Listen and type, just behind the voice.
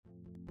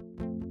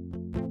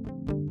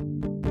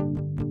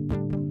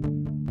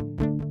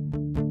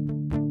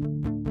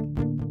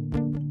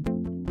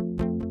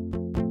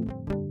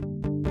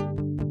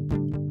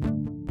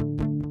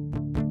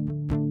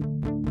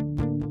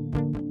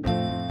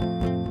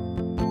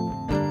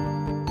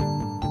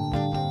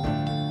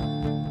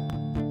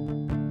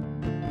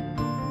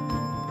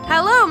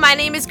Hello, my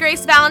name is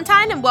Grace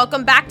Valentine, and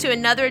welcome back to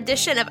another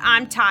edition of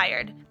I'm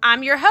Tired.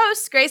 I'm your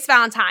host, Grace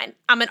Valentine.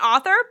 I'm an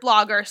author,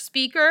 blogger,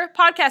 speaker,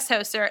 podcast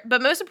hoster,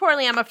 but most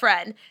importantly, I'm a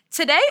friend.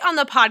 Today on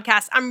the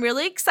podcast, I'm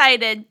really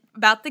excited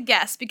about the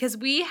guest because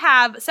we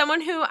have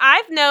someone who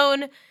I've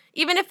known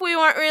even if we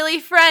weren't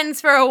really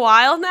friends for a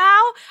while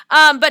now.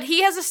 But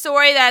he has a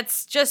story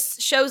that's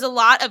just shows a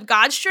lot of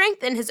God's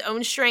strength and his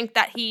own strength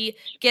that he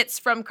gets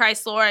from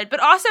Christ Lord. But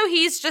also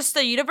he's just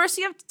a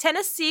University of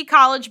Tennessee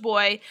college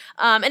boy.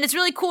 And it's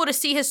really cool to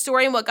see his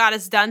story and what God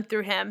has done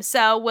through him.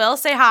 So Will,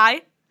 say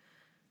hi.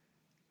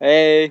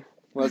 Hey,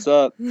 what's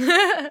up?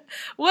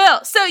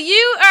 Will, so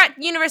you are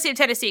at University of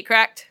Tennessee,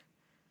 correct?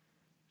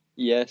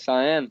 Yes,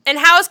 I am. And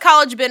how has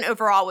college been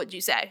overall, would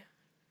you say?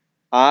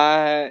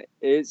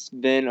 It's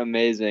been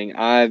amazing.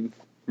 I've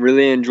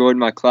really enjoyed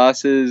my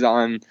classes.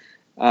 I'm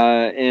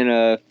in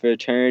a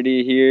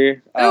fraternity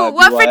here. Ooh,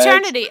 what BYX.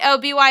 fraternity? Oh,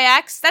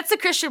 BYX? That's the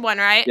Christian one,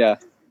 right? Yeah.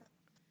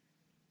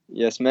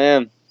 Yes,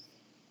 ma'am.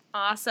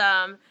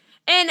 Awesome.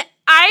 And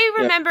I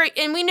remember,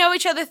 and we know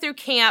each other through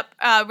camp,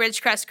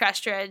 Ridgecrest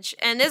Crestridge.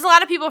 And there's a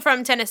lot of people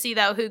from Tennessee,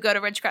 though, who go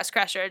to Ridgecrest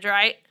Crestridge,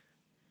 right?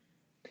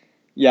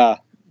 Yeah.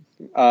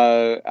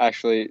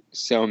 Actually,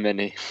 so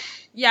many.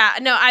 Yeah,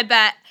 no, I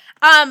bet.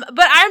 But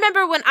I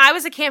remember when I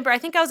was a camper, I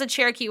think I was a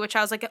Cherokee, which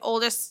I was like an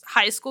oldest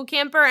high school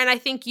camper. And I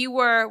think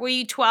were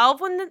you 12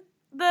 when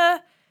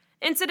the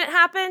incident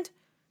happened?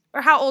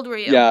 Or how old were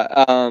you? Yeah,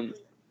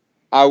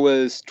 I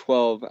was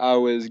 12. I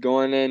was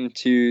going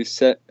into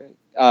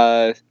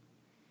 7th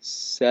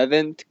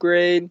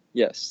grade.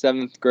 Yes,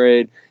 7th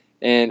grade.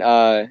 And,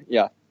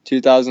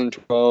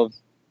 2012.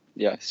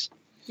 Yes.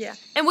 Yeah.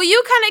 And will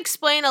you kind of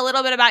explain a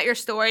little bit about your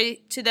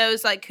story to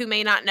those like who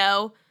may not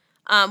know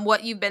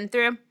what you've been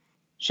through?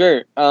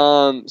 Sure.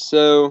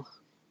 So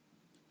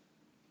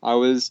I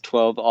was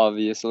 12,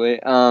 obviously.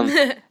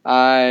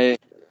 I,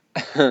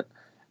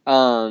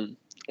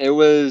 it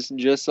was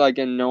just like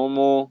a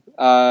normal,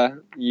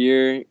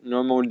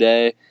 normal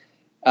day.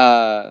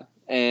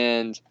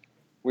 And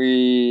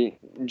we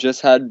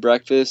just had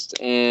breakfast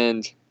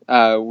and,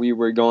 we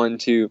were going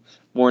to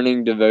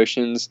morning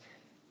devotions.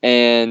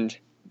 And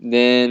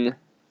then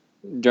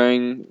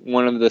during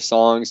one of the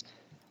songs,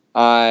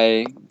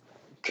 I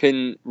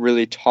couldn't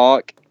really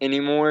talk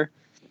anymore,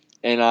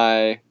 and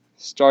I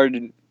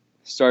started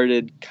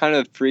kind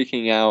of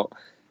freaking out,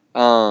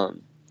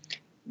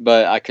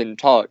 but I couldn't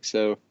talk,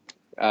 so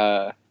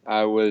I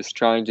was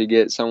trying to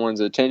get someone's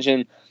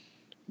attention,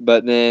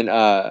 but then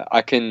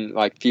I couldn't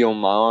like feel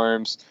my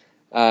arms.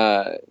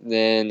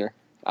 Then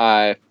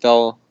I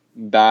fell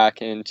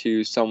back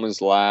into someone's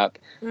lap,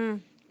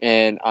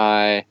 and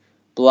I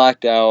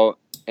blacked out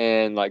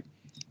and like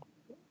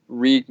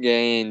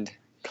regained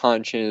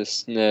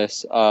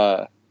consciousness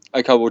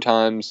a couple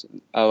times.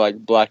 I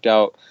like blacked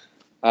out.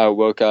 I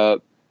woke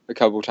up a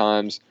couple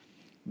times,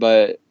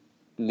 but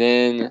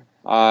then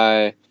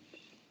I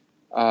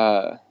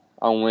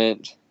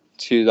went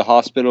to the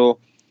hospital.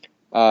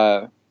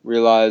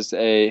 Realized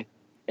a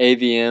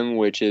AVM,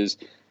 which is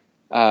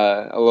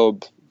a little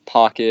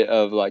pocket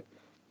of like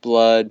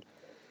blood,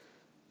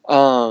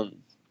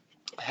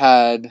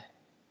 had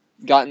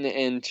gotten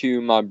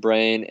into my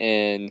brain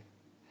and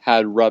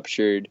had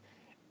ruptured,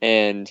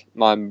 and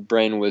my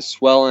brain was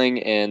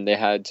swelling, and they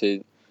had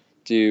to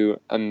do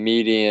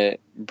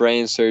immediate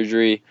brain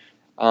surgery,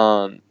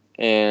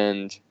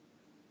 and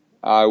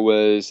I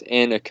was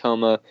in a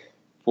coma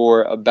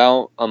for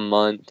about a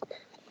month,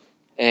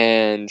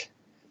 and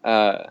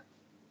that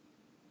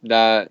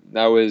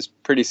was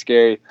pretty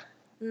scary.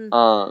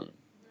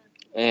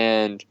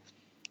 And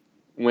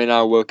when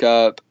I woke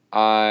up,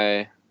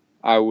 I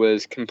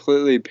was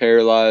completely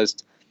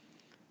paralyzed,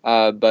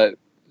 but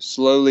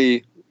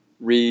slowly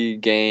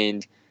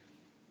regained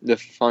the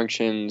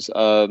functions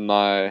of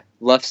my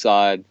left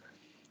side,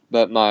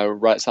 but my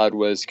right side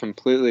was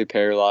completely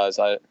paralyzed.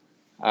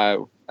 I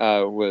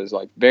was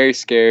like very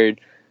scared.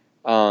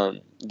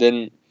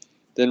 Didn't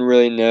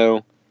really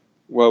know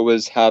what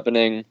was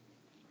happening,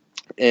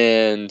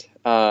 and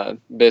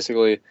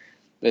basically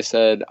they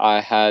said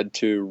I had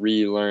to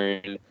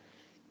relearn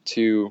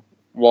to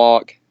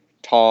walk,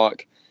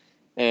 talk,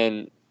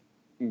 and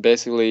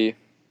basically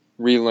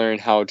relearn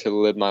how to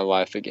live my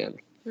life again.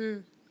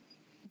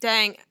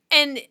 Dang.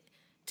 And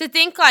to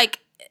think like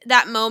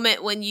that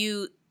moment when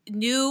you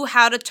knew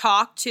how to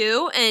talk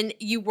too and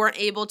you weren't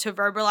able to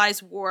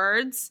verbalize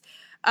words,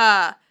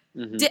 like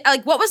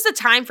what was the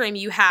time frame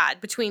you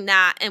had between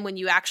that and when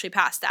you actually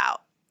passed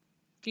out?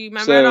 Do you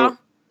remember at all?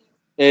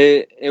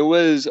 It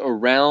was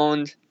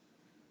around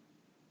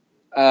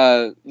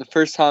the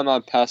first time I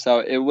passed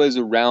out, it was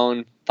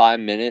around 5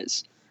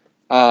 minutes.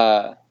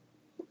 I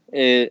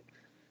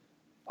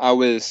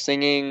was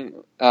singing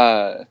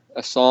a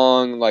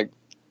song, like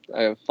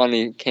a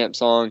funny camp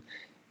song,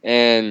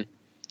 and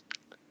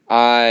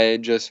I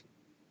just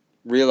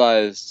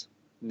realized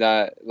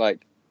that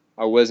like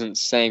I wasn't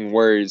saying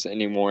words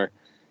anymore.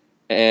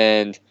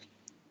 And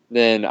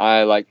then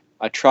I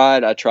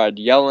tried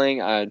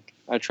yelling, I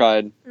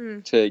tried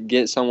to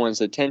get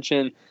someone's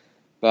attention,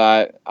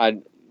 but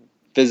I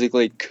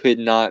physically could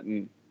not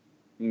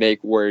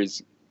make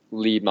words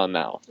leave my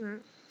mouth.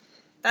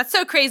 That's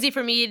so crazy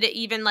for me to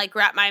even like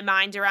wrap my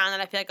mind around.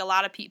 And I feel like a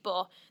lot of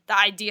people, the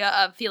idea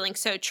of feeling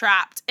so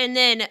trapped and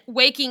then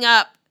waking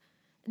up.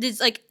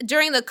 Like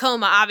during the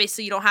coma,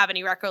 obviously you don't have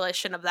any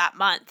recollection of that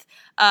month.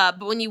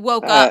 But when you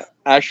woke up,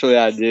 Actually,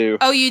 I do.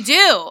 Oh, you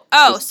do.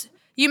 Oh, so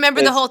you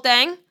remember the whole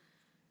thing?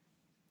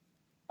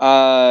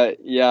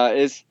 Yeah,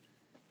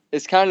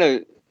 it's kind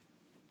of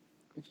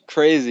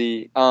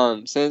crazy.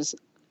 Since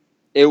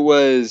it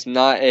was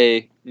not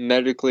a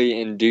medically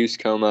induced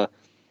coma,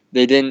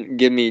 they didn't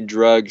give me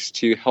drugs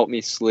to help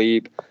me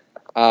sleep.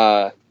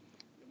 My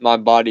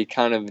body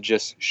kind of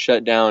just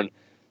shut down.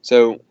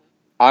 So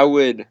I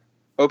would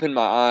open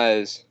my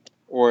eyes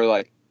or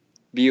like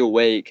be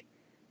awake,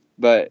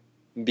 but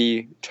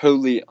be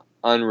totally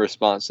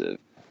unresponsive.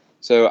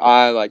 So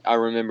I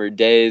remember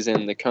days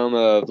in the coma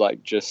of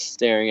like just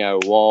staring at a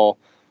wall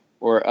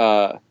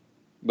or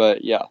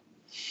but yeah.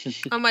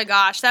 Oh my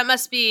gosh, that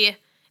must be.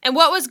 And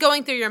what was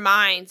going through your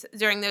mind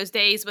during those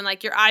days when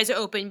like your eyes are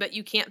open but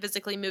you can't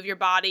physically move your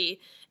body,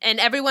 and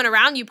everyone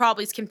around you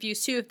probably is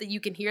confused too if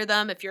you can hear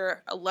them, if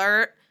you're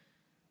alert,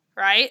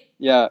 right?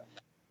 Yeah.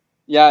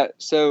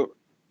 So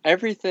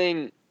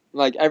everything,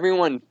 like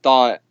everyone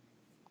thought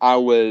I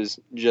was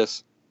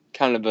just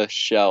kind of a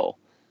shell.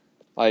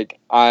 Like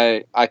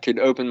I could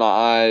open my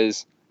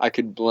eyes, I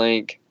could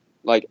blink,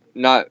 like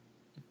not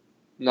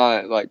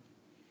like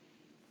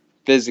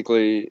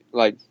physically,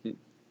 like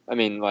I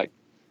mean like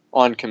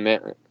on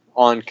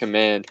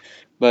command,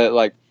 but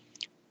like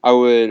I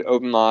would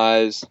open my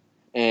eyes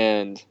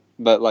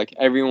but like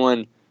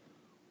everyone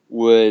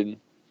would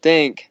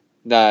think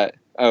that,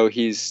 oh,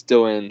 he's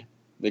still in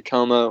the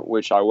coma,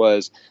 which I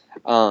was,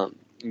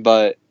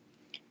 but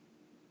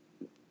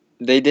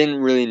they didn't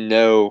really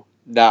know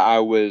that I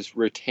was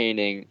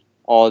retaining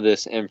all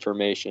this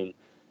information.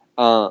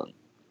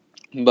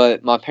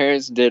 But my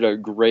parents did a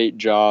great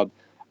job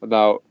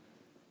about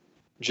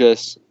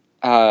just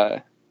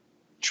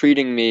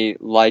treating me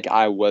like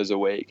I was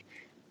awake.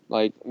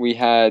 Like we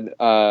had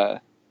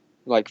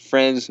like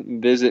friends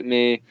visit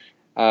me,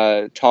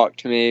 talk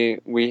to me.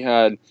 We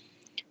had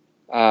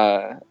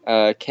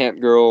a camp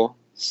girl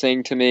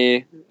sing to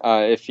me.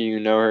 If you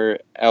know her,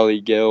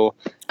 Ellie Gill.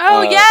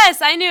 Oh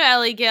yes, I knew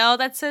Ellie Gill.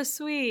 That's so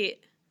sweet.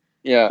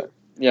 Yeah.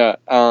 Yeah,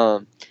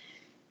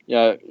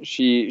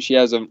 she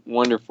has a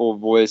wonderful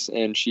voice,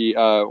 and she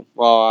while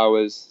I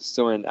was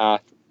still in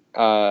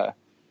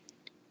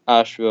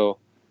Asheville,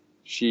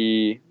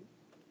 she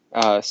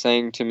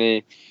sang to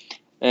me,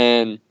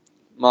 and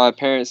my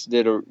parents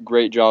did a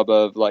great job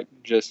of like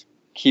just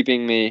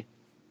keeping me,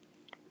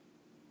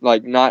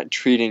 like not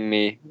treating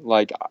me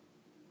like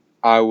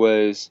I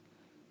was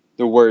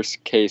the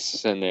worst case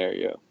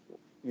scenario,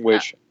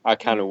 which I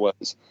kind of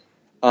was.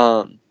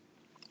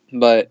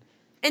 But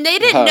And they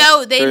didn't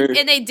know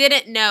they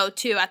didn't know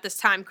too at this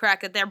time,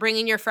 correct? That they're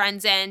bringing your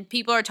friends in,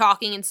 people are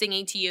talking and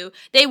singing to you.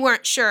 They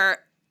weren't sure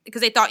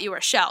because they thought you were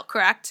a shell,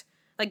 correct?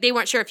 Like they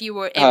weren't sure if you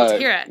were able to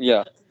hear it.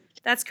 Yeah.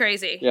 That's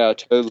crazy. Yeah,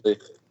 totally.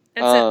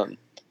 That's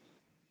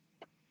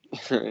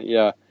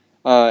yeah.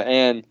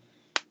 And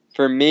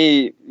for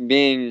me,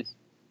 being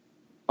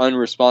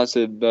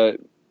unresponsive, but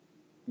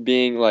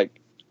being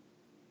like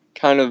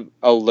kind of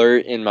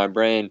alert in my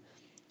brain,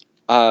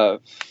 for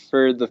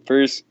the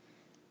first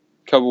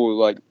couple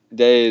like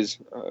days,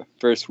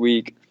 first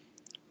week,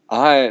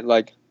 I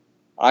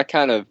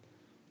kind of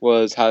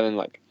was having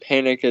like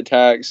panic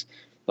attacks,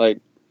 like,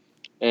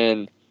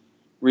 and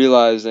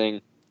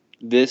realizing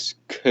this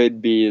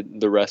could be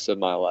the rest of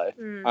my life.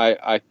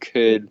 I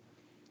could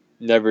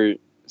never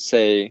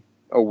say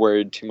a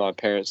word to my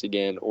parents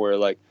again, or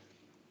like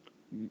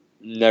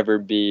never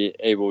be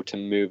able to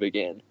move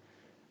again.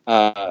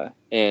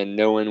 And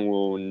no one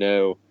will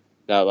know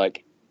that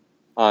like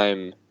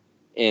I'm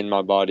in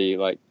my body,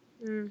 like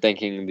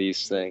thinking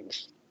these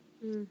things.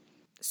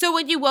 So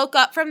when you woke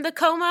up from the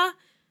coma,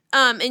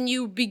 and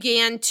you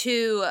began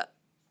to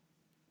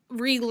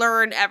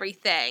relearn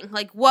everything,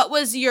 like what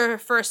was your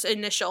first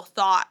initial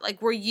thought?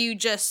 Like were you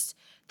just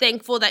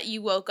thankful that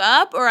you woke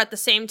up, or at the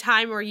same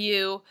time were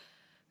you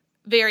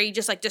very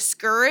just like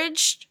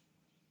discouraged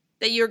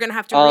that you were going to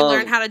have to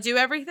relearn how to do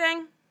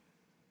everything?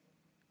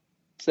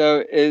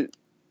 So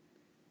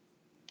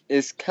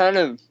it's kind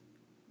of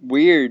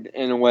weird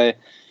in a way.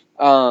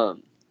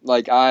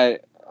 Like I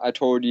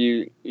told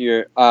you,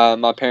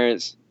 my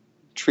parents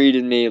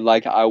treated me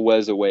like I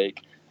was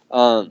awake,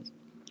 and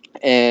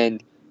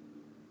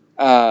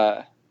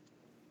I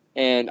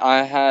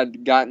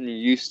had gotten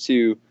used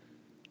to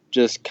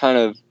just kind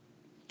of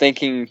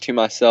thinking to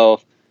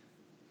myself,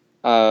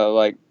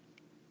 like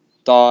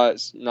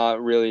thoughts,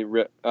 not really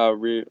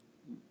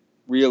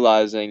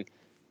realizing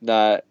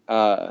that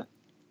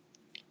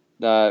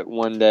that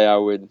one day I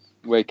would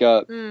wake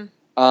up.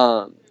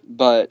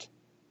 But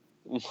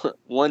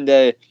one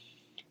day,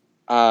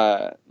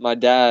 my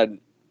dad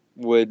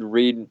would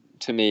read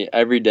to me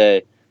every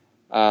day,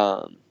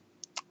 in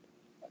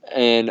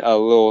a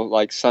little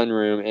like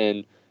sunroom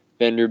in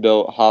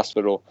Vanderbilt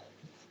Hospital,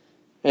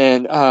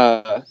 and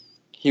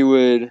he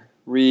would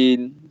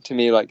read to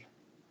me like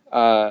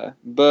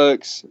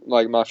books,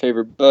 like my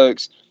favorite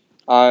books.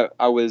 I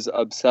was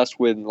obsessed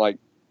with like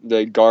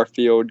the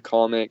Garfield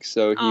comics,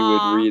 so he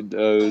would Aw. read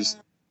those.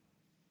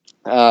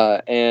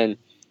 And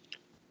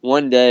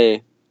one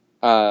day,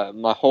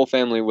 my whole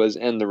family was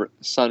in the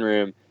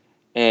sunroom,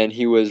 and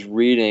he was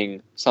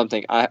reading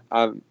something. I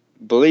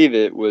believe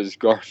it was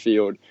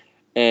Garfield,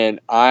 and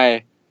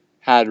I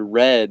had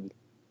read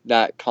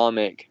that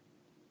comic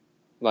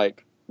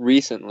like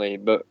recently,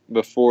 but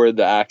before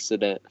the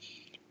accident,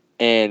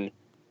 and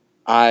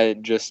I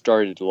just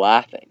started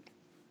laughing,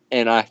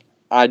 and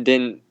I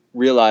didn't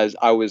realize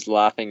I was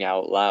laughing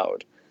out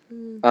loud.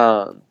 Mm.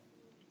 Um,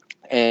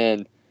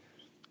 and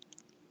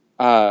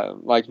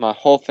like my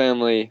whole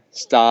family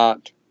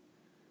stopped,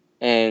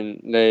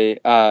 and they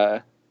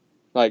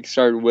like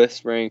started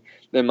whispering.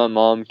 Then my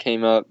mom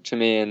came up to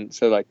me and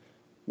said like,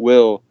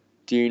 "Will,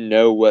 do you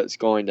know what's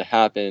going to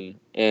happen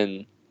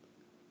in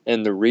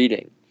the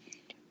reading?"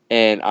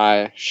 And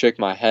I shook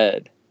my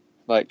head,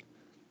 like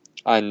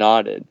I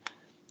nodded,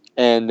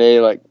 and they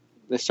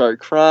started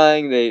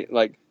crying. They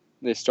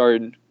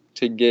started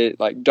to get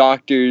like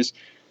doctors,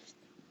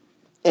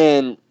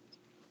 and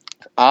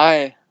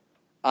I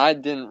I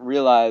didn't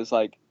realize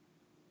like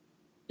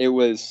it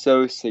was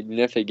so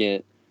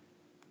significant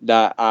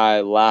that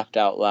I laughed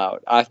out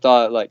loud. I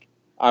thought like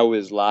I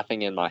was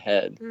laughing in my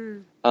head.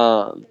 Mm.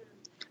 Um,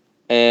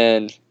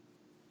 and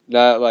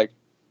that like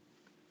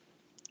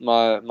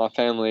my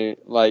family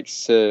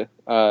likes to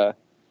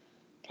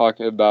talk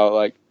about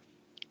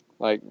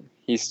like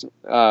he's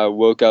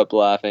woke up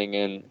laughing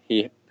and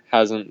he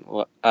hasn't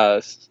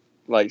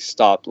like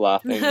stopped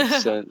laughing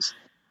since.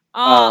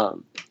 Aw.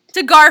 Um,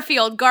 To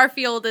Garfield.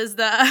 Garfield is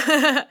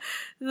the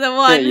the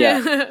one yeah,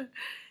 who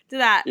to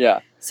that.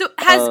 yeah, So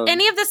has um,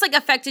 any of this like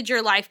affected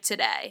your life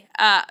today?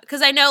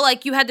 Because I know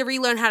like you had to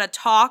relearn how to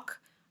talk,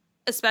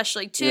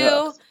 especially yeah,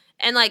 too,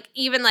 and like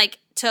even like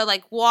to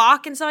like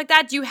walk and stuff like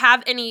that. Do you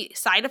have any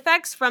side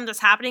effects from this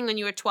happening when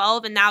you were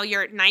 12 and now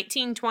you're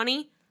 19,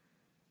 20?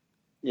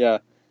 yeah.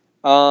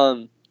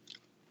 Um,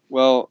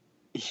 well,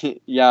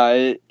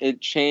 yeah,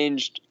 it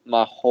changed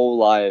my whole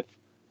life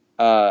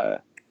uh,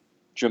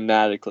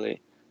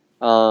 dramatically.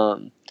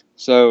 Um,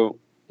 so,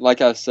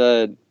 like I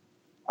said,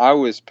 I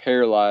was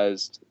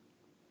paralyzed.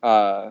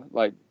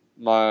 Like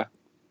my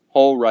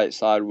whole right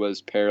side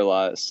was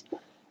paralyzed,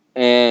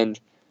 and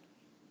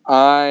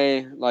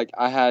I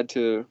had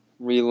to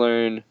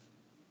relearn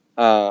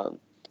um,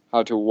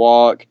 how to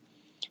walk,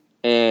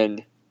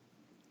 and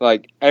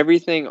like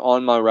everything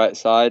on my right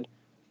side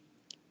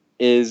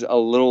is a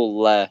little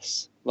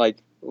less, like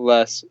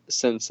less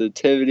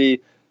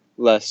sensitivity,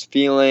 less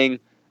feeling,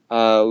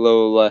 a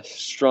little less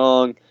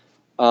strong,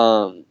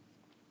 um,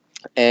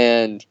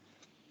 and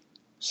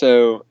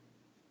so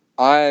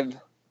I've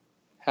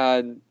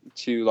had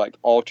to like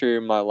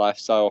alter my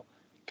lifestyle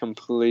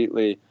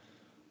completely.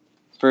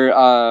 For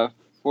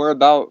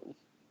about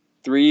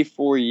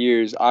 3-4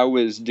 years, I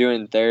was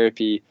doing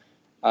therapy,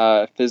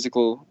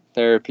 physical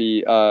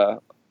therapy,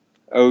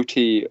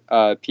 OT,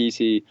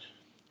 PT,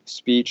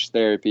 speech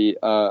therapy,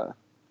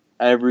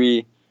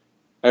 every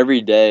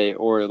every day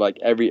or like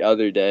every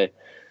other day,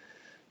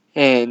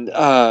 and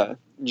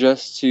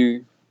just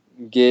to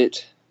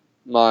get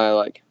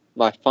my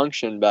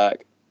function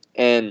back,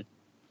 and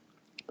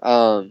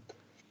um,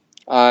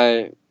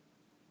 I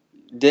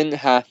didn't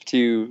have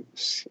to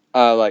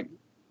like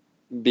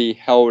be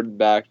held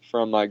back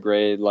from my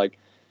grade. Like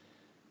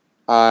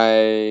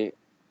I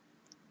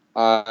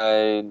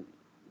I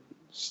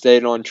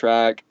stayed on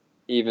track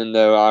even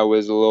though I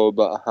was a little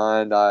bit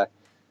behind. I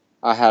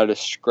had a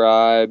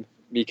scribe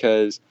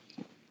because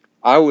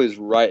I was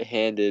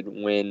right-handed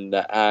when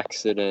the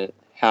accident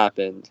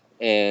happened,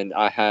 and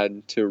I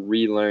had to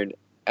relearn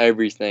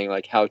everything,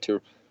 like how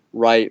to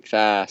write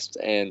fast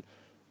and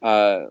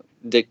uh,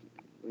 dic-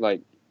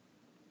 like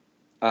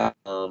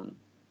um,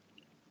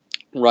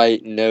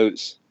 write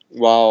notes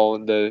while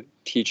the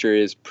teacher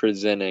is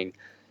presenting,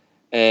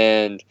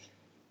 and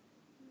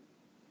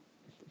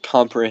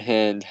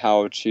comprehend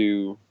how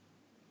to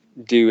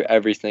do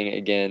everything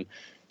again.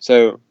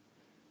 So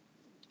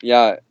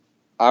yeah,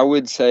 I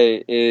would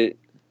say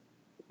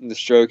the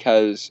stroke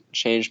has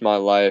changed my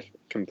life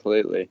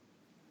completely.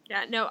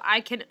 Yeah, no,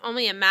 I can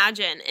only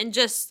imagine. And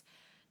just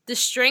the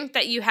strength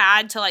that you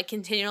had to like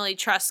continually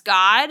trust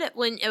God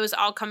when it was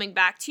all coming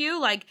back to you.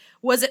 Like,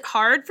 was it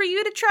hard for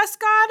you to trust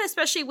God,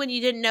 especially when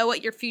you didn't know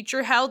what your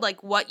future held,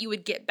 like what you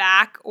would get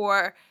back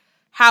or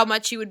how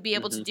much you would be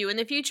able to Hmm. do in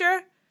the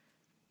future?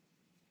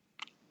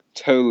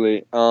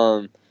 Totally.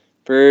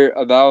 For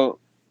about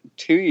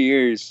 2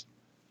 years,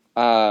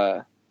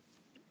 uh,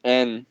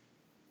 and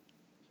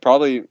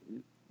probably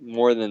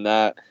more than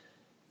that,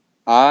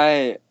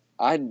 I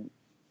I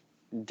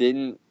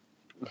didn't.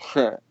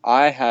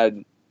 I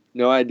had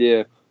no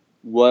idea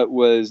what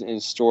was in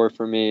store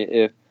for me,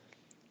 if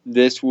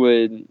this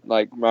would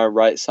like my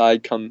right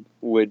side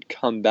would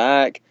come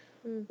back,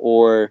 Mm.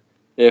 or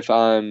if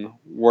I'm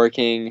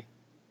working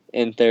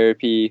in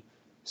therapy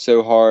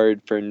so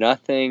hard for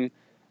nothing.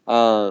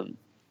 Um,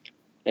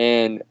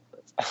 And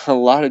a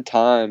lot of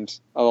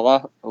times, a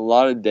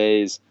lot of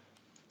days,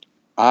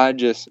 I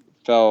just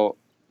felt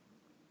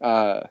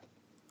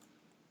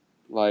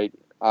like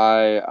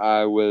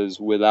I was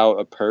without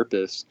a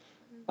purpose.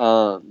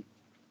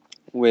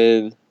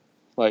 With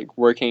like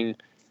working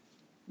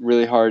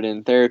really hard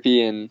in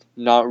therapy and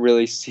not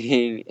really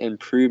seeing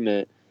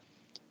improvement,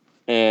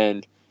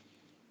 and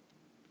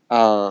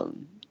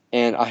um,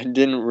 and I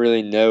didn't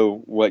really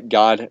know what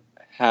God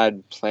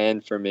had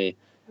planned for me,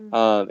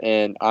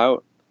 and I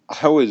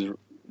was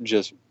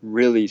just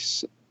really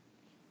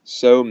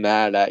so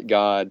mad at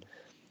God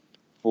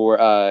for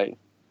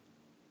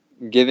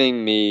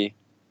giving me,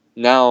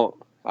 now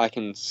I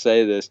can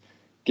say this,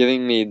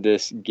 giving me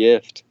this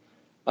gift,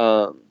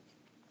 um,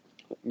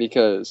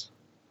 because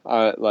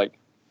I like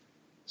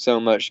so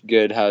much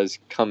good has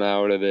come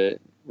out of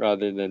it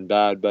rather than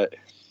bad, but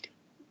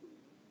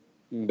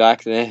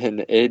back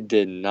then it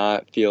did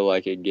not feel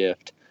like a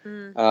gift.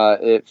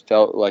 It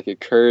felt like a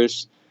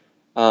curse.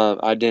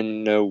 I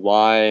didn't know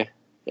why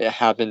it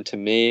happened to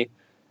me,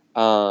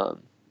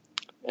 um,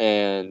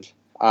 and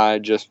I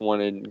just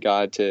wanted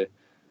God to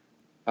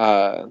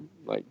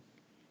like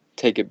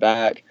take it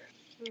back.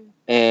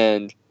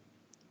 And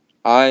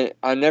I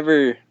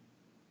never,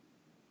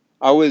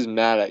 I was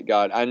mad at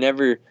God. I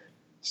never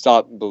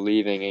stopped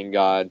believing in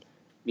God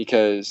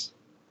because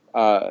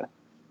uh,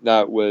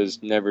 that was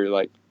never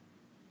like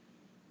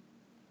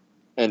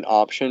an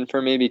option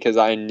for me, because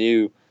I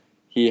knew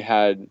He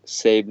had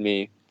saved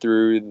me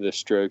through the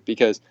stroke.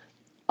 Because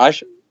I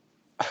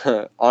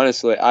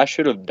honestly, I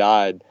should have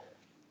died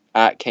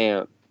at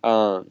camp.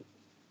 My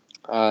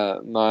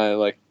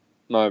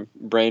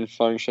brain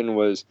function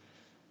was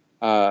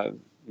uh,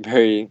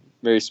 very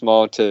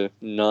small to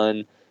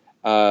none.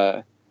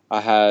 I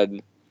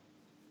had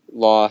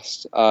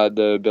lost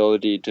the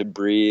ability to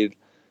breathe,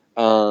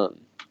 um,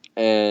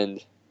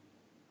 and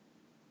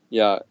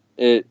yeah,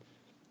 it.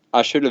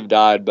 I should have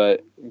died,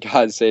 but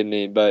God saved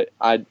me. But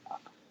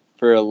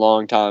for a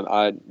long time,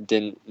 I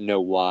didn't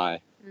know why.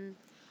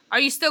 Are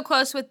you still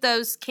close with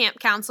those camp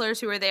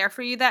counselors who were there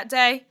for you that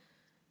day?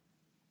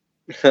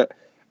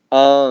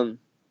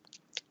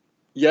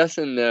 Yes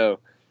and no.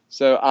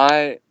 So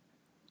I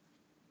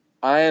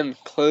am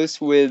close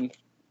with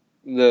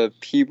the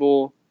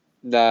people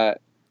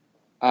that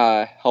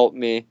helped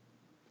me,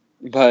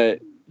 but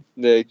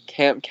the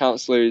camp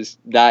counselors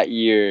that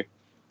year,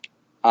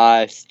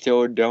 I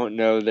still don't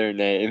know their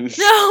names.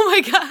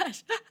 Oh my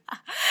gosh.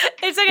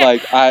 It's okay.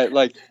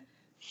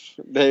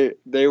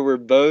 They were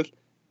both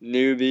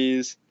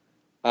newbies,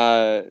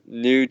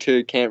 new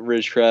to Camp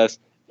Ridgecrest,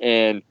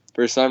 and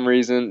for some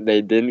reason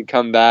they didn't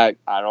come back.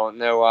 I don't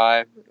know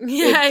why.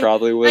 Yeah. It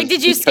probably was Like,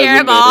 did you because scare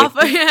of them off?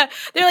 me.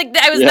 They're like,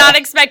 I was Yeah. not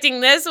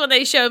expecting this when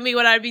they showed me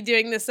what I'd be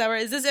doing this summer.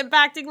 Is this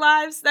impacting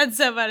lives? That's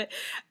so funny.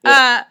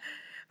 Yeah.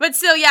 But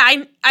still,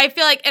 yeah, I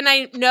feel like, and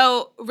I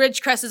know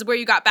Ridgecrest is where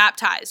you got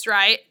baptized,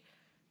 right?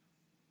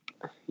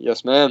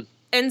 Yes, ma'am.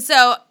 And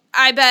so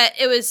I bet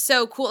it was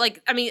so cool.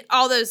 Like, I mean,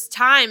 all those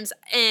times.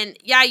 And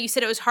yeah, you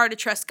said it was hard to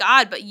trust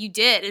God, but you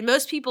did. And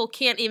most people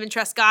can't even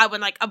trust God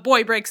when, like, a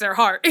boy breaks their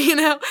heart, you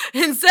know?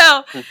 And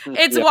so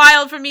it's Yeah.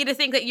 wild for me to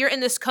think that you're in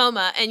this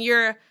coma and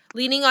you're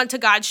leaning onto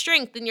God's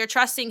strength and you're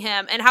trusting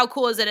Him. And how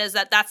cool is it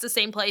that that's the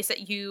same place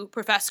that you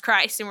profess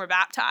Christ and were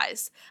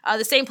baptized,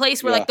 the same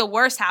place where, Yeah. like, the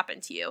worst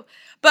happened to you.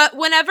 But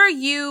whenever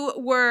you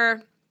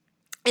were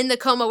in the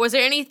coma, was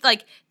there any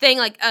like thing,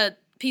 like a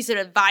piece of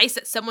advice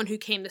that someone who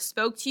came to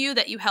spoke to you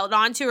that you held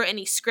on to, or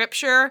any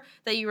scripture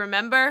that you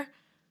remember?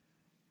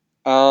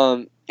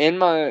 In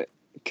my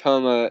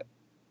coma,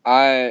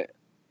 I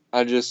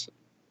I just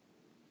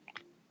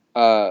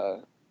uh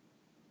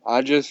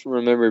I just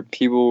remember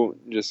people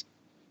just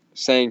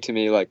saying to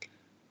me like,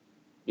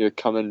 "You're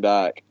coming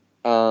back,"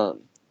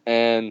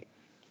 and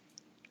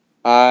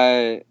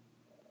I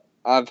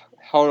I've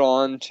held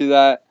on to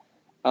that,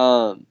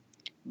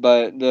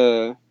 but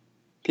the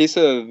piece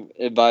of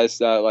advice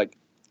that like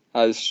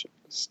has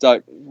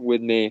stuck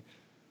with me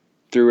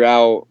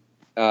throughout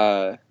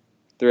uh,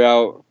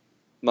 throughout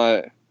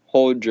my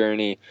whole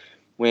journey,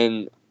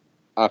 when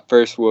I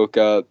first woke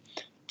up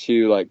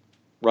to like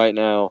right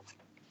now,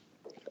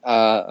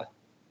 uh,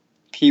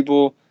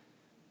 people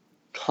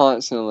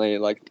constantly,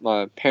 like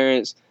my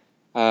parents,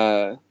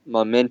 my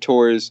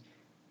mentors,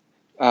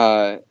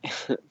 uh,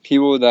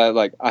 people that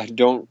like I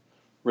don't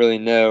really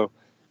know,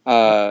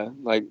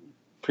 like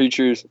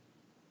preachers,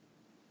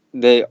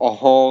 they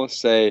all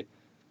say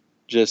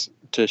just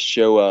to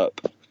show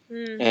up,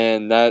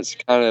 and that's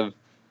kind of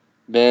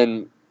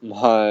been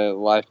my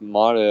life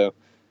motto.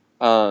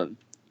 Um,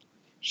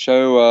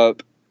 Show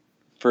up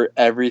for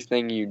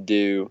everything you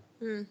do.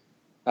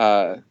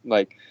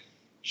 Like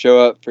show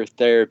up for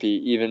therapy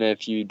even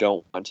if you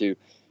don't want to.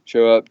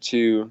 Show up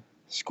to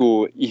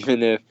school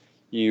even if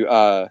you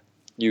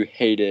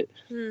hate it.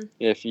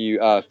 If you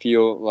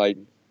feel like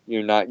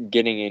you're not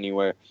getting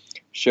anywhere.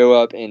 Show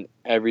up in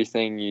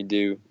everything you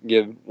do.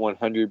 Give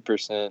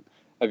 100%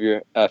 of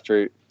your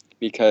effort,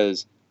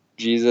 because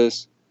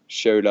Jesus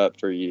showed up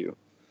for you.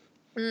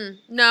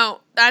 No,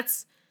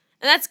 that's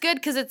And that's good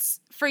because it's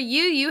for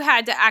you, you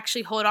had to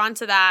actually hold on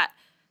to that,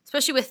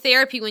 especially with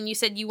therapy when you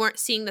said you weren't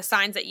seeing the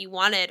signs that you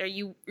wanted or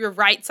your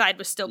right side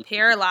was still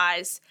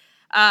paralyzed.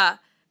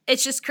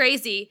 It's just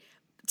crazy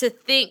to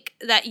think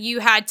that you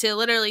had to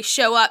literally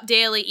show up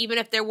daily, even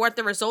if there weren't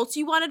the results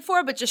you wanted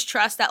for, but just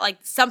trust that like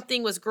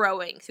something was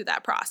growing through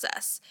that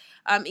process,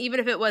 even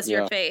if it was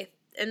your faith.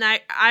 And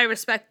I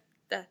respect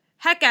the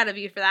heck out of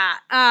you for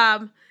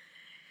that.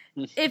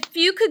 If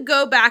you could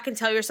go back and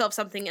tell yourself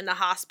something in the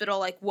hospital,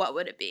 like what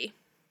would it be?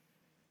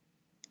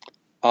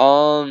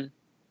 That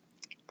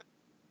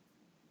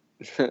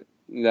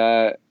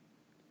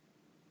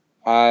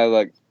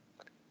I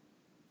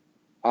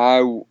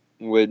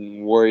would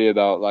worry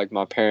about like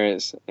my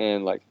parents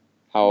and like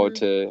how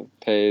to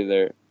pay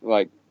their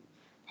like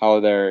how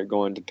they're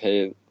going to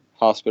pay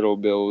hospital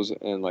bills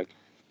and like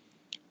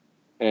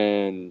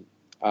and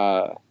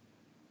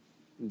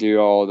do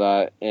all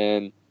that.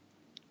 And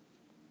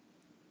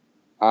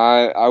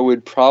I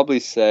would probably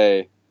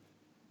say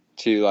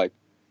to like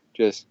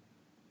just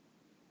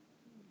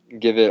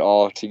give it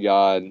all to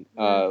God.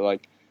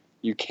 Like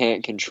you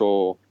can't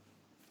control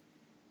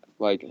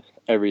like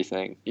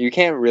everything. You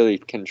can't really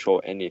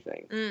control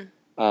anything.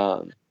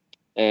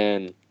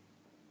 And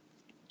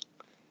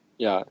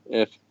yeah,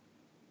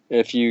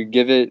 if you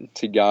give it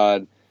to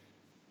God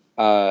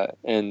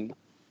and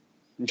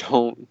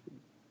don't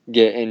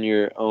get in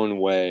your own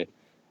way,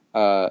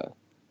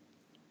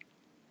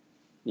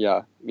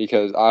 yeah,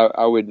 because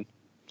I would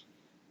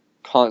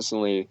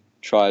constantly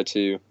try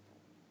to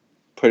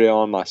put it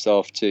on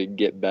myself to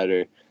get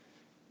better,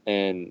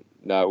 and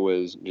that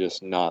was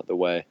just not the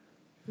way.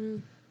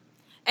 And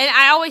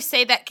I always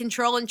say that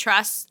control and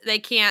trust, they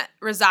can't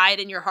reside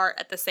in your heart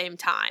at the same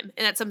time.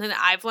 And that's something that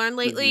I've learned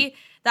lately.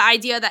 The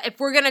idea that if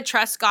we're going to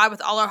trust God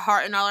with all our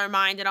heart and all our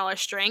mind and all our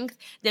strength,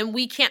 then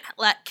we can't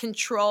let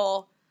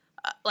control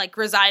like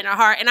reside in our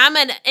heart. And have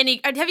you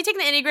taken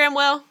the Enneagram,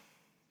 Will?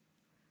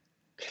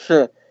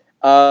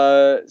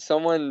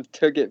 Someone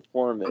took it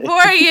for me.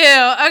 For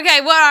you.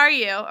 Okay, what are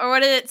you? Or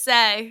what did it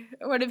say?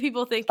 Or what do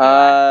people think you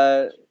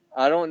are?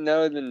 I don't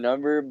know the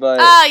number, but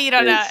you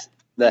don't know it.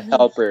 The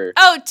helper.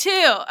 Oh, 2.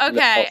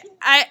 Okay.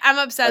 I'm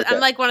obsessed. Okay. I'm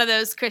like one of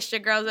those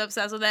Christian girls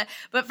obsessed with it.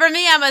 But for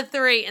me, I'm a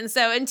 3. And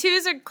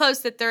 2s are close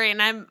to 3,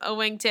 and I'm a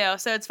wing 2.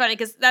 So it's funny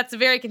because that's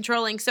very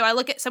controlling. So I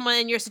look at someone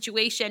in your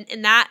situation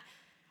and that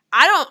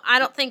I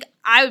don't think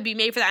I would be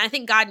made for that. And I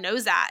think God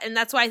knows that. And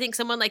that's why I think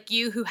someone like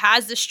you who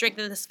has this strength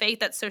and this faith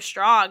that's so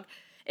strong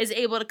is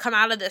able to come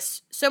out of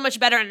this so much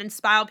better and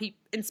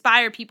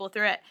inspire people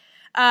through it.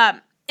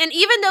 And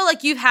even though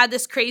like you've had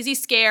this crazy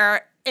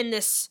scare in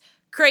this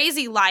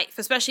crazy life,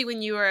 especially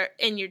when you were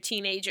in your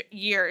teenage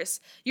years,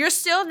 you're a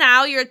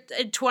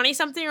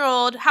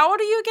 20-something-year-old. How old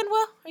are you again,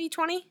 Will? Are you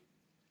 20?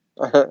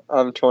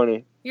 I'm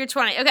 20. You're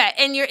 20. Okay.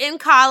 And you're in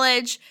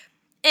college.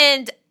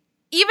 And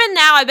even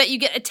now, I bet you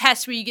get a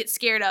test where you get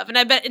scared of. And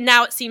I bet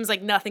now it seems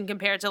like nothing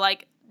compared to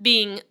like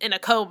being in a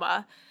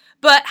coma.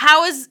 But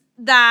how is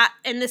that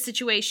in this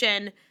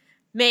situation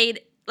made,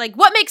 like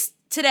what makes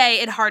today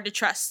it hard to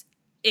trust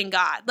in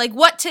God? Like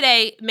what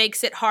today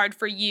makes it hard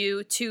for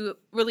you to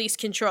release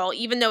control,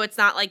 even though it's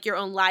not like your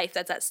own life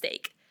that's at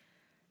stake?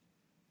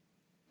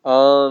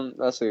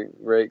 That's a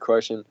great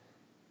question.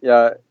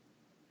 Yeah.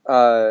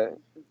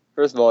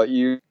 First of all,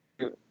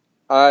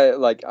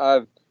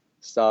 I've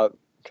stopped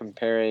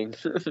comparing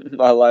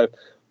my life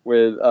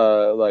with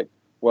like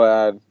what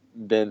I've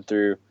been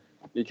through,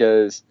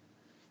 because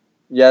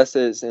yes,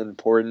 it's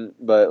important,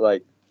 but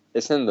like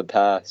it's in the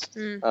past.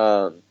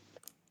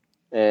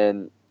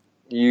 And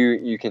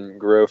you can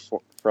grow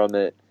from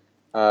it,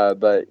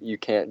 but you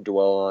can't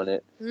dwell on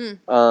it.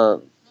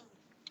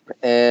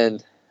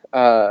 And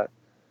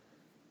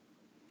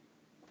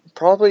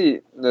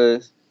probably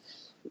the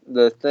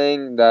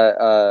thing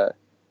that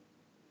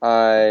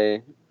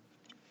I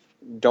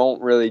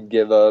don't really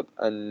give up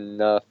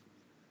enough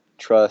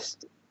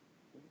trust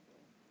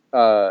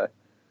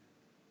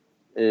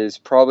is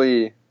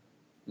probably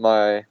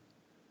my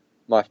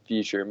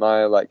future,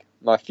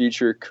 my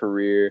future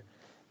career.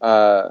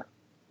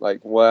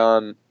 Like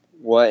what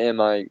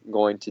am I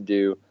going to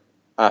do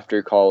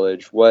after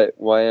college? What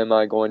am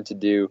I going to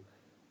do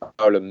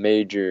out of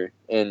major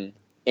in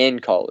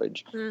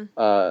college?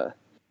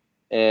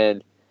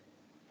 And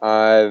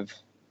I've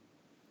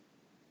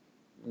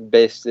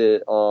based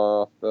it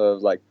off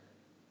of like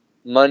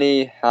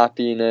money,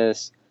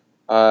 happiness,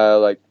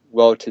 like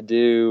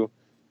well-to-do,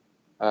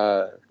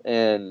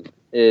 and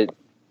it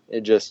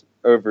just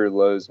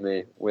overloads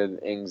me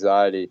with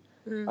anxiety.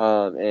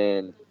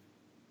 And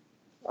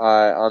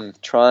I'm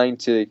trying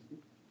to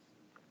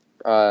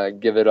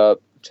give it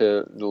up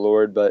to the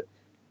Lord, but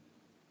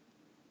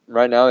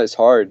right now it's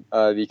hard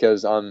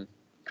because I'm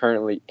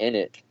currently in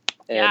it,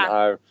 and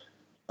I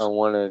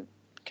want to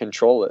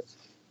control it.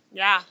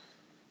 Yeah.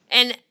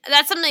 And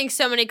that's something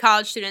so many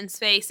college students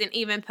face, and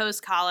even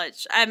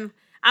post-college. I'm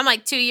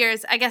like 2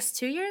 years, I guess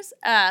 2 years?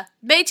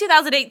 May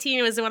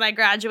 2018 was when I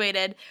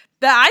graduated.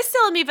 But I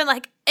still am even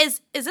like,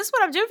 is this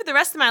what I'm doing for the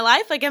rest of my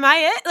life? Like, am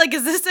I it? Like,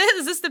 is this it?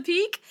 Is this the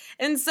peak?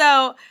 And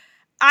so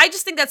I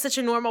just think that's such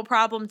a normal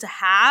problem to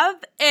have.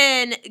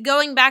 And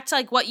going back to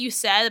like what you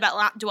said about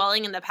not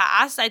dwelling in the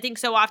past, I think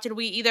so often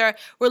we're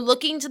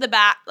looking to the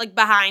back, like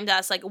behind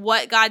us, like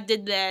what God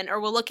did then,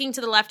 or we're looking to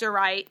the left or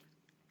right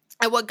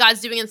at what God's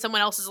doing in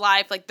someone else's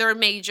life, like their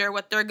major,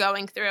 what they're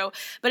going through.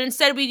 But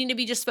instead, we need to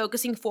be just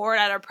focusing forward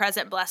at our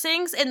present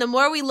blessings. And the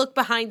more we look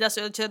behind us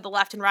or to the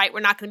left and right, we're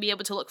not going to be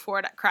able to look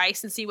forward at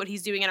Christ and see what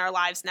he's doing in our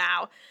lives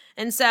now.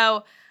 And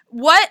so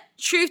what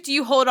truth do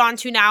you hold on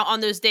to now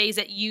on those days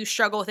that you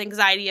struggle with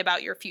anxiety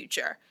about your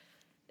future?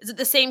 Is it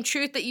the same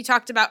truth that you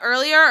talked about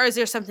earlier, or is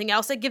there something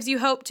else that gives you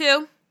hope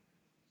too?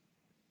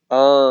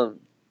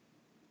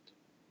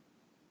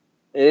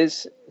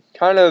 It's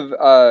kind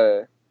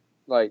of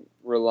like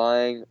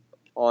relying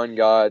on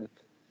God.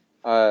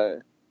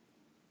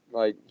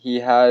 Like he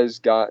has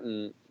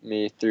gotten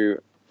me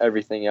through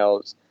everything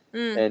else,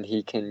 and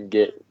he can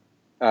get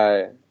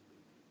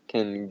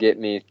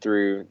me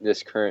through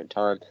this current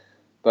time.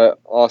 But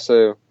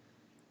also,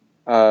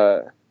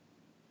 kind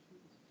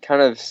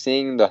of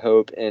seeing the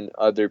hope in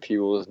other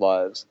people's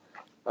lives.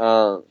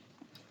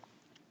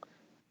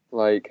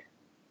 Like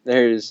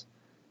there's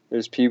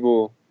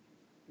people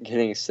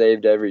getting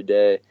saved every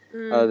day.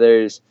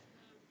 There's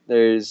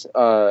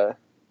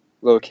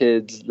little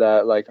kids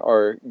that like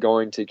are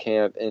going to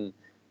camp and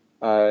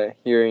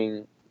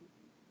hearing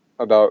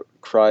about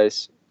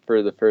Christ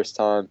for the first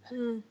time,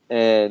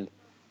 and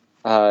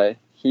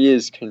he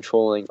is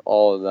controlling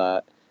all of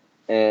that,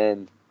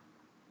 and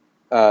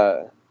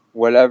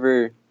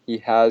whatever he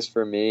has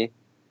for me,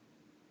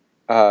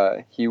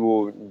 he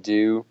will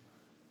do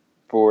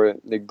for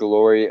the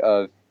glory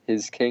of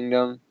his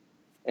kingdom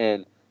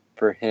and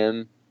for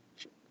him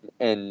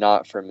and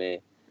not for me.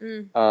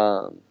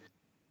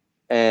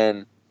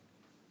 And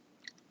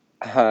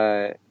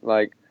I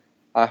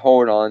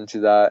hold on to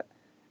that,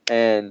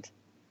 and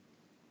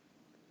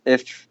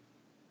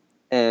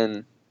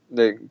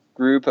the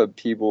group of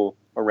people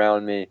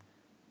around me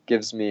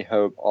gives me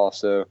hope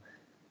also.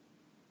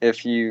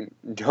 If you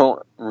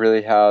don't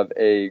really have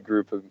a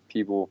group of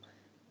people,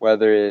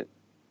 whether it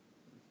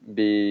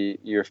be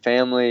your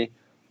family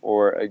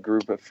or a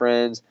group of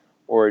friends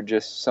or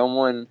just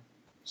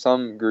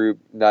some group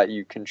that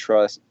you can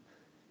trust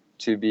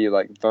to be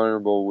like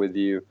vulnerable with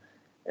you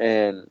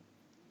and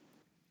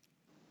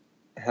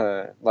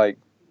like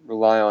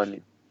rely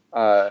on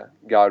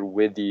God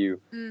with you,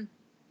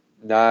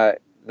 that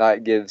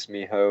gives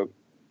me hope,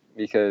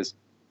 because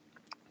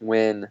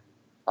when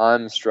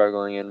I'm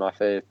struggling in my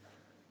faith,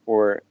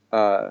 or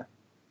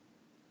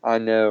I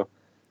know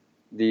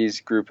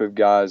these group of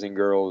guys and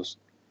girls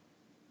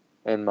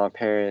and my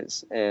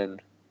parents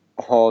and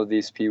all of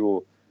these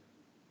people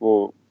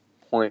will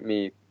point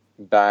me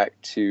back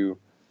to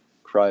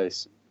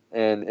Christ.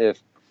 And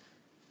if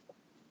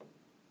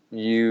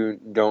you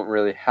don't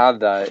really have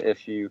that,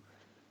 if you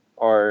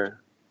are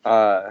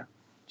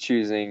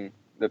choosing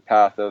the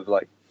path of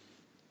like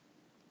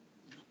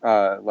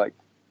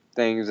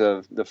things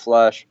of the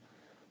flesh,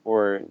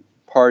 or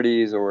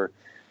parties, or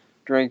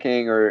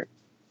drinking, or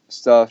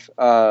stuff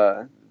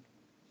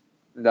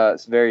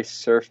that's very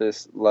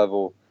surface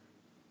level,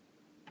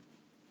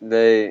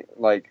 they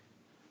like,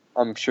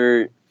 I'm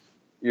sure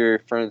your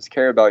friends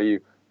care about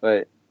you,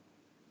 but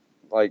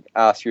like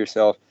ask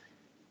yourself,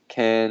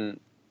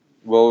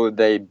 will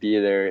they be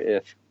there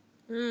if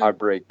I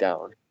break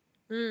down?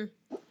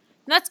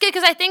 That's good,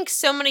 because I think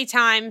so many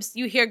times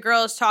you hear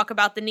girls talk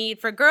about the need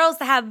for girls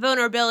to have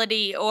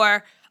vulnerability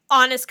or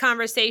honest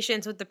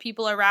conversations with the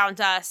people around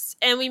us,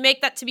 and we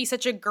make that to be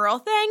such a girl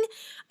thing,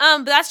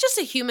 but that's just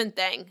a human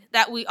thing,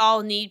 that we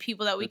all need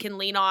people that we can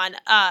lean on,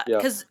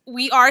 because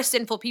we are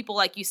sinful people,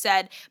 like you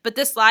said, but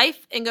this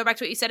life, and go back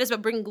to what you said, is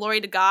about bringing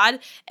glory to God,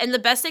 and the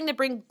best thing to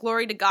bring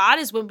glory to God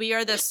is when we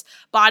are this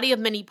body of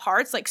many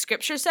parts, like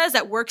scripture says,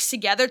 that works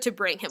together to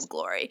bring him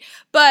glory.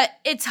 But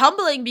it's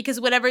humbling, because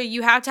whenever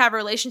you have to have a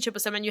relationship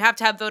with someone, you have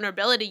to have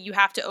vulnerability, you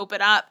have to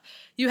open up,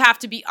 you have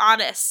to be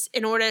honest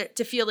in order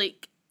to feel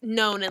like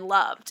known and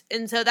loved.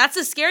 And so that's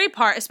the scary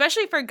part,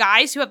 especially for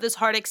guys who have this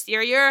hard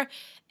exterior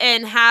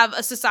and have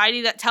a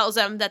society that tells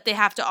them that they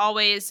have to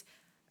always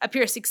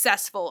appear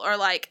successful, or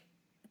like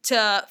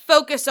to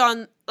focus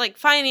on like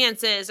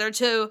finances, or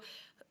to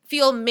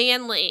feel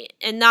manly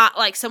and not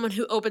like someone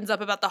who opens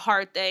up about the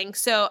hard things.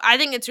 So I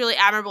think it's really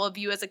admirable of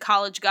you as a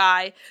college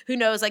guy who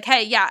knows like,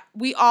 hey, yeah,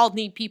 we all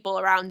need people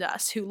around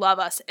us who love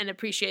us and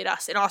appreciate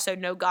us and also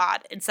know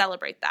God and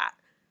celebrate that.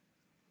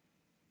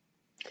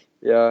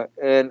 Yeah,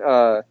 and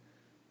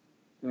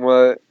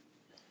one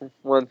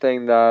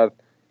thing that I've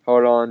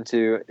held on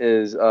to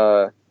is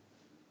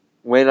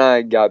when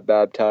I got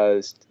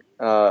baptized,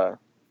 Phil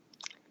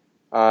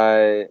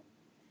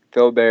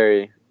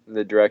Berry,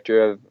 the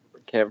director of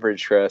Camp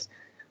Ridgecrest,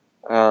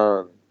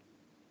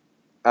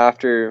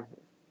 after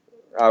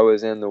I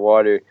was in the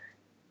water,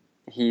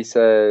 he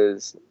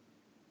says,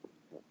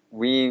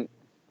 we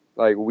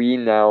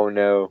now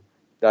know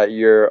that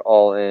you're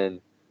all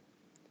in,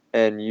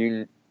 and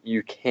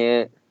you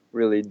can't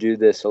really do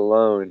this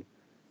alone.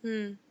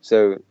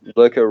 So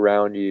look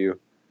around you.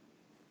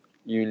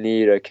 You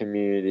need a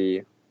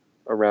community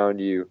around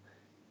you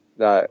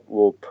that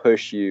will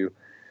push you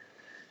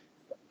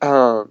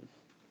and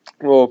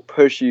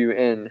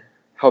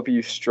help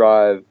you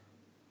strive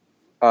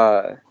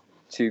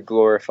to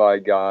glorify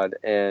God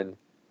and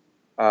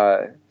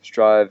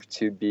strive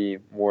to be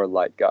more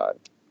like God.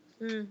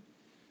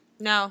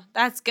 No,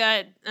 that's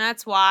good.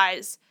 That's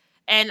wise.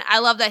 And I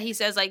love that he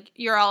says, like,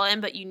 you're all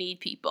in, but you need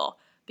people.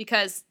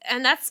 Because,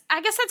 and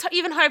I guess that's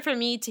even hard for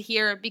me to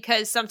hear,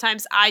 because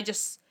sometimes I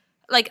just,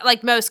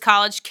 like most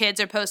college kids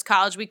or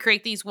post-college, we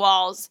create these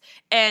walls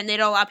and they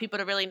don't allow people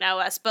to really know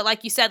us. But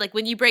like you said, like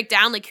when you break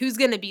down, like who's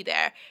going to be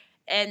there?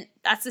 And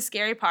that's the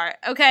scary part.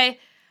 Okay,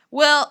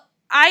 well,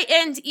 I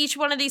end each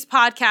one of these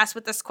podcasts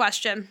with this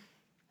question.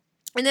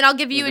 And then I'll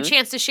give you a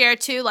chance to share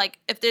too, like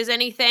if there's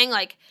anything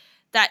like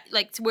that,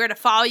 like where to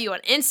follow you on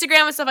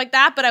Instagram and stuff like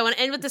that. But I want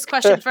to end with this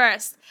question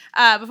first,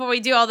 before we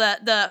do all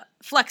the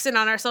flexing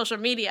on our social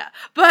media.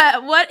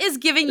 But what is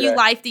giving you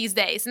life these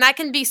days? And that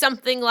can be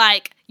something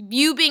like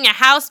you being a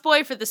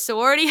houseboy for the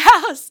sorority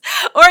house,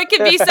 or it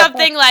could be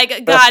something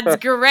like God's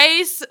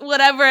grace,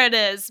 whatever it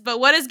is. But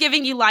what is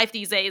giving you life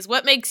these days?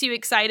 What makes you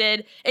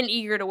excited and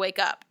eager to wake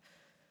up?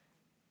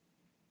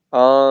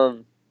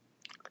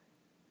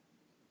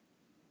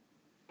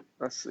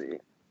 Let's see.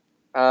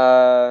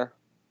 The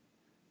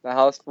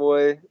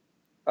houseboy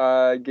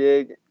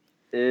gig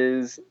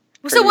is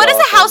so what does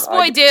a awesome.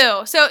 houseboy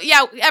do? So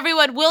yeah,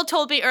 everyone, Will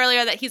told me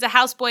earlier that he's a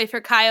houseboy for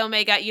Chi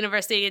Omega at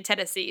University of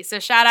Tennessee. So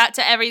shout out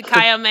to every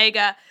Chi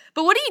Omega.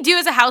 But what do you do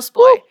as a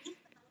houseboy?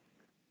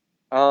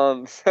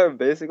 So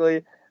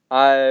basically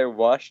I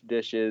wash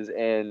dishes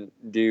and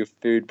do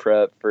food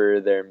prep for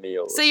their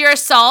meals. So you're a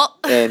salt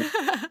and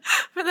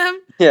for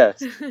them?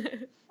 Yes.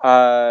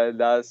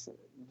 That's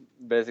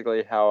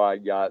basically how I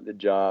got the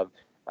job.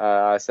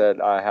 I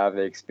said I have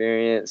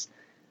experience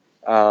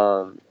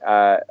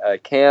at a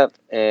camp,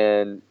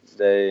 and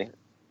they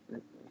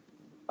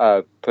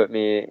put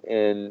me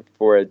in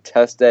for a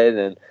test day.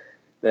 Then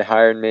they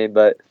hired me,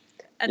 but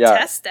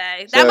test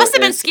day? That must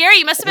have been scary.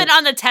 You must have been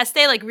on the test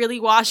day, like really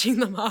washing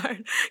them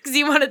hard because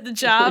you wanted the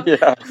job.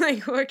 Yeah.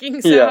 Like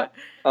working so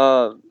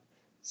hard.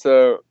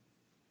 So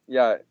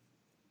yeah,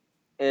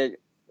 it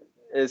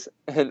is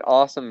an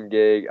awesome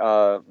gig.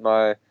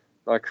 My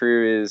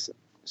crew is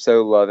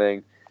so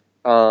loving.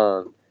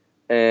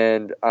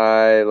 And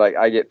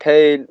I get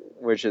paid,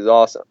 which is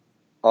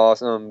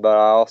awesome, but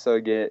I also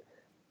get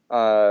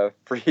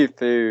free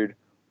food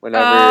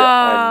whenever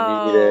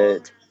I need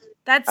it.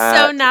 That's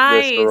so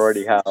nice. The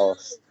sorority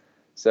house.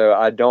 So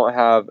I don't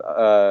have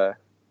a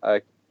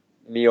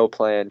meal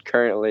plan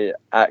currently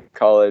at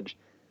college.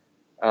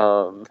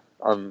 I'm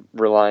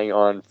relying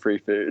on free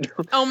food.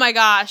 Oh my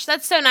gosh,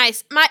 that's so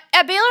nice.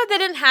 At Baylor, they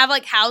didn't have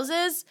like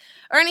houses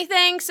or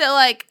anything, so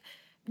like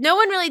no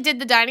one really did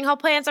the dining hall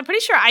plans. I'm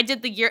pretty sure I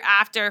did the year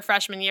after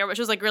freshman year, which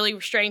was like really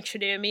strange to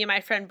do, me and my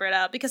friend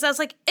Britta, because I was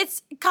like,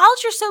 it's college,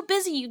 you're so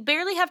busy, you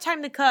barely have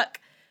time to cook.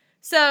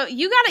 So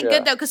you got it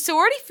good though, because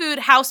sorority food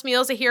house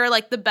meals I hear are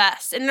like the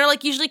best, and they're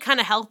like usually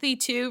kind of healthy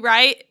too,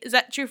 right? Is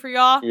that true for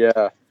y'all?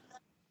 Yeah.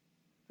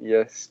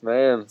 Yes,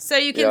 ma'am. So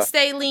you can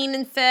stay lean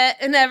and fit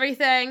and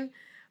everything.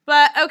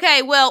 But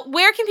okay, well,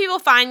 where can people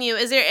find you?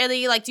 Is there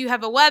any, like, do you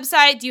have a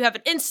website? Do you have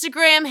an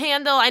Instagram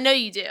handle? I know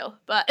you do,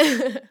 but do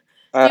you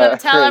want to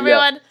tell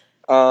everyone?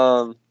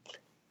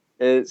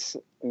 It's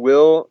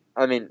Will.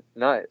 I mean,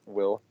 not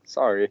Will.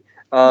 Sorry.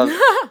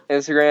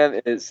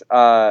 Instagram is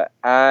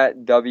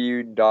at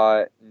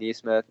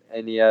w.nesmith,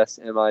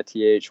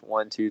 NESMITH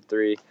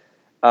 123.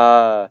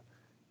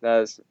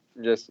 That's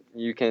just,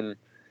 you can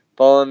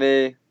follow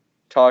me,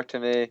 talk to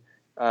me,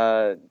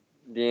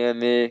 DM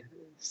me,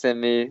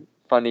 send me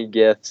funny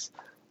gifts.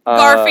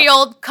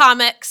 Garfield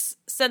comics,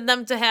 send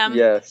them to him.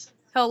 Yes.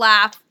 He'll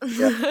laugh.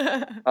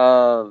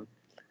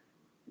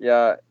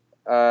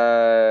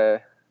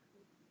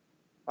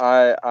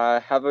 I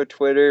have a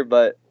Twitter,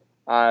 but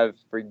I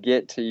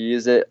forget to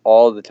use it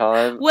all the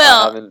time.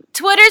 Will,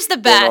 Twitter's the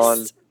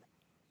best.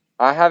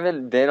 I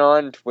haven't been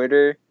on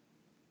Twitter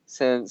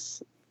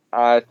since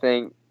I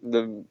think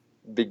the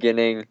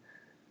beginning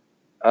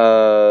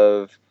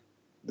of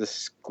the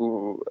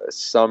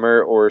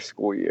summer or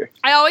school year.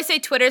 I always say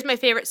Twitter is my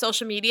favorite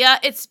social media.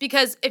 It's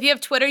because if you have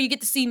Twitter, you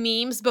get to see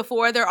memes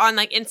before they're on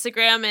like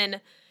Instagram,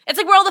 and it's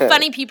like where all the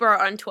funny people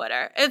are on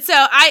Twitter. And so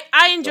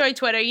I enjoy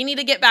Twitter. You need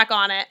to get back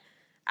on it.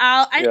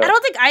 I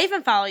don't think I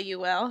even follow you,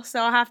 Will,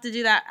 so I'll have to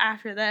do that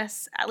after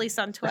this, at least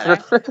on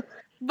Twitter.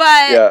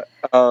 But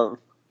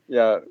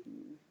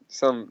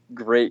some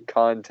great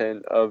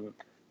content of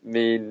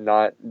me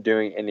not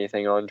doing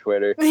anything on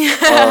Twitter.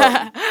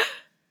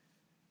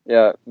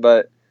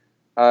 But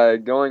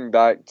going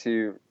back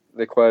to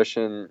the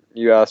question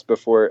you asked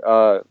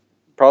before,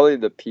 probably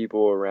the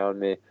people around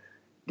me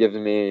give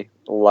me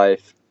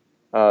life,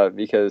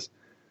 because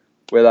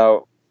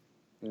without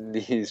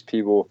these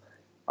people,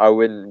 I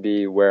wouldn't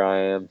be where I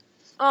am.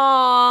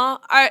 Aw,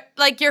 are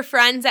like your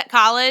friends at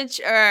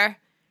college, or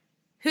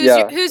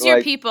who's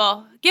your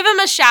people? Give them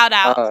a shout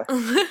out.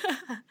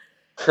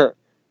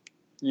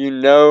 You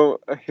know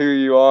who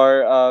you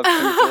are,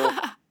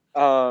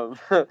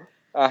 people.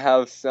 I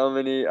have so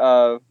many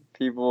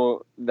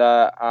people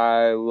that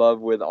I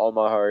love with all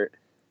my heart.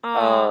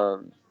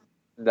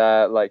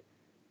 That like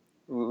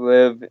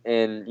live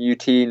in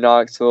UT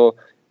Knoxville,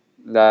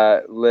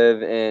 that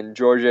live in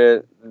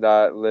Georgia,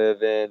 that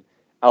live in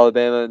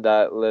Alabama,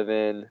 that live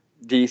in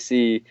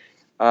DC.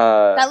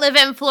 That live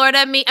in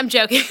Florida. I'm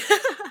joking.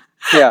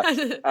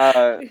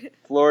 Yeah,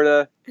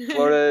 Florida.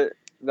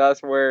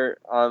 That's where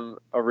I'm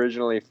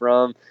originally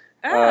from,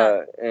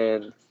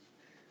 and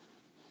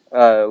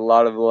a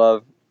lot of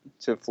love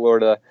to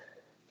Florida.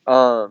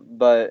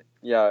 But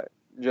yeah,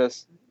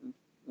 just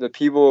the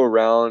people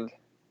around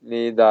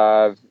me that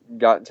I've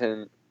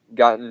gotten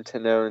to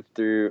know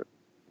through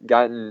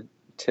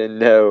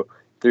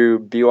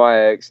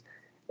BYX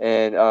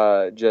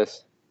and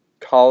just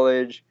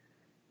college.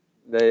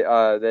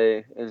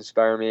 They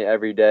inspire me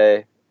every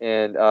day,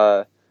 and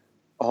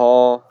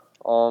all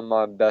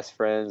my best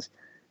friends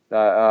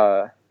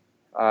that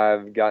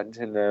I've gotten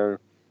to know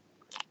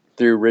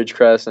through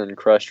Ridgecrest and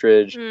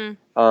Crestridge.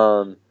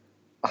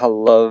 I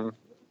love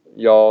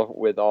y'all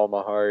with all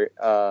my heart.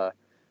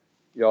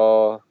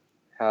 Y'all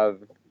have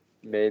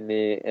made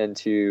me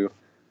into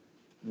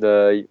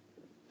the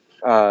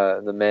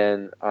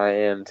man I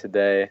am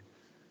today.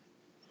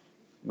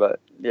 But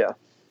yeah.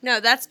 No,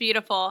 that's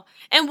beautiful.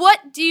 And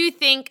what do you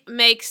think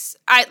makes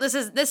I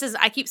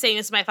keep saying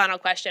this is my final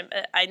question,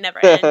 but I never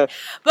end.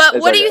 But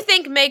what do you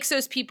think makes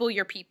those people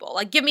your people?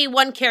 Like, give me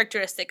one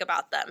characteristic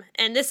about them.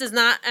 And this is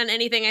not on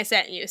anything I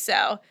sent you,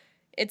 so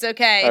it's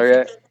okay.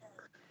 Okay.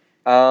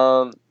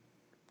 I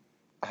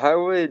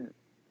would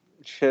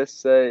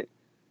just say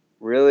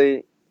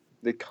really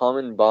the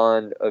common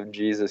bond of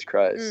Jesus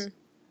Christ.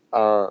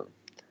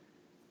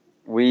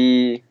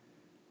 We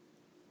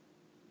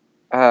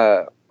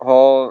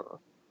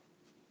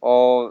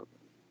all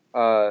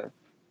the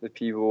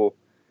people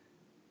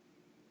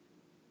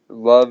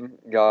love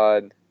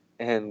God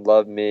and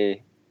love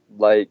me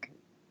like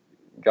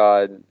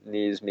God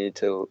needs me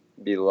to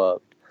be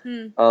loved.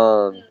 And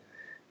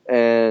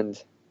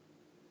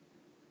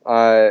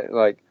I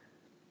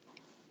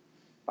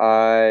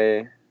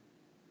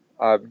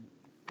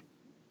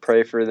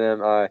pray for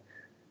them.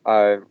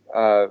 I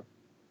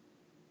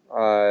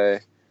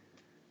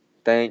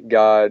thank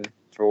God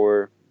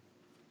for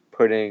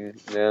putting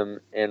them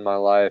in my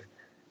life.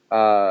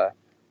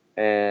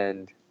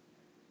 And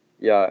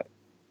yeah,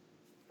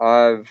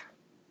 I've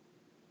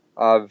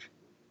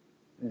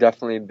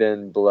definitely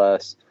been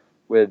blessed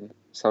with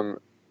some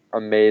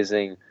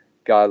amazing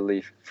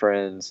godly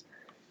friends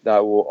that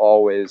will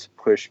always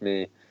push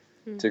me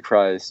to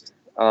Christ.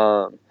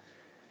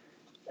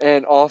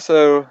 And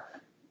also,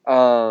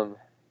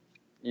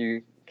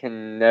 you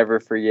can never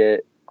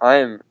forget, I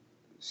am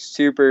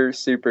super,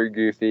 super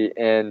goofy,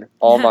 and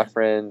all my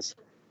friends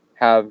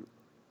have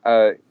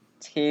a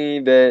teeny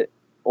bit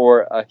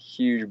or a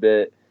huge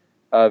bit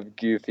of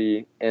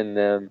goofy in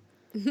them,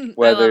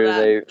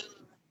 whether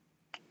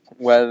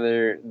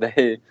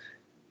they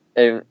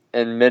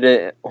admit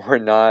it or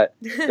not.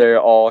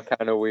 They're all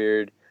kind of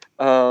weird.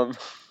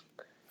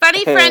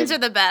 Funny friends are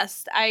the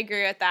best. I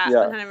agree with that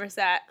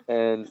 100%.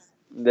 And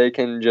they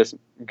can just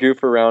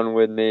goof around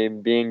with me,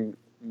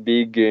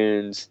 be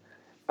goons,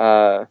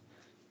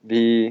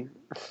 be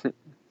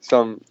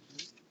some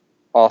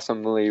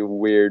awesomely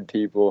weird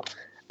people.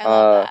 I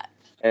love that.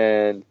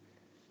 And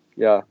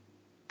yeah.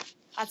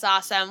 That's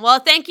awesome. Well,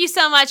 thank you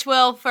so much,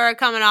 Will, for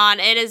coming on.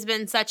 It has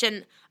been such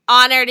an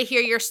honor to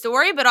hear your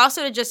story, but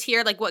also to just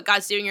hear like what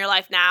God's doing in your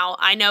life now.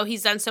 I know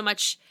he's done so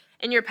much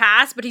in your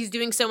past, but he's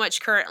doing so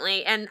much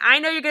currently. And I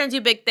know you're going to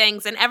do big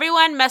things. And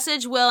everyone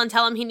message Will and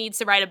tell him he needs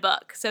to write a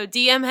book. So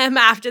DM him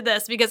after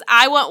this because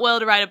I want Will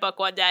to write a book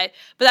one day.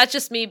 But that's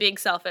just me being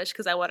selfish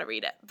because I want to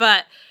read it.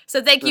 But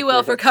so thank you,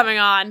 Will, for coming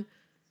on.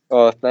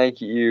 Oh,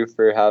 thank you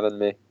for having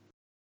me.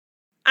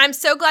 I'm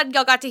so glad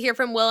y'all got to hear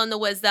from Will and the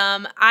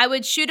wisdom. I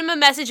would shoot him a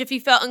message if you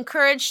felt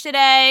encouraged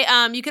today.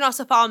 You can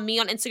also follow me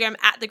on Instagram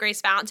at The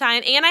Grace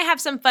Valentine. And I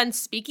have some fun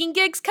speaking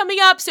gigs coming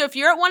up. So if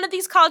you're at one of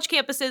these college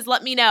campuses,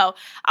 let me know.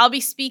 I'll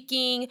be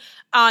speaking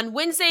on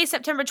Wednesday,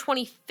 September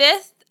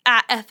 25th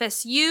at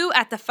FSU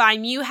at the Phi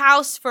Mu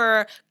House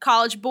for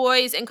college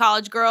boys and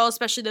college girls,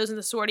 especially those in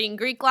the sorority and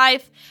Greek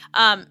life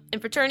and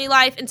fraternity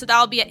life. And so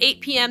that'll be at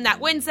 8 p.m. that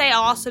Wednesday.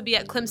 I'll also be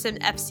at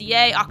Clemson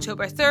FCA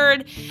October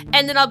 3rd.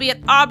 And then I'll be at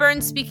Auburn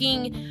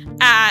speaking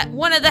at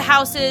one of the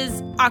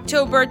houses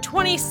October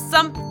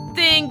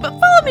 20-something. But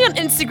follow me on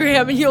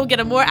Instagram and you'll get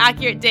a more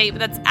accurate date. But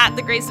that's at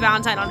The Grace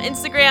Valentine on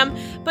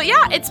Instagram. But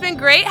yeah, it's been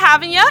great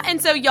having you.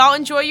 And so y'all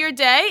enjoy your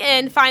day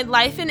and find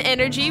life and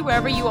energy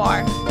wherever you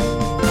are.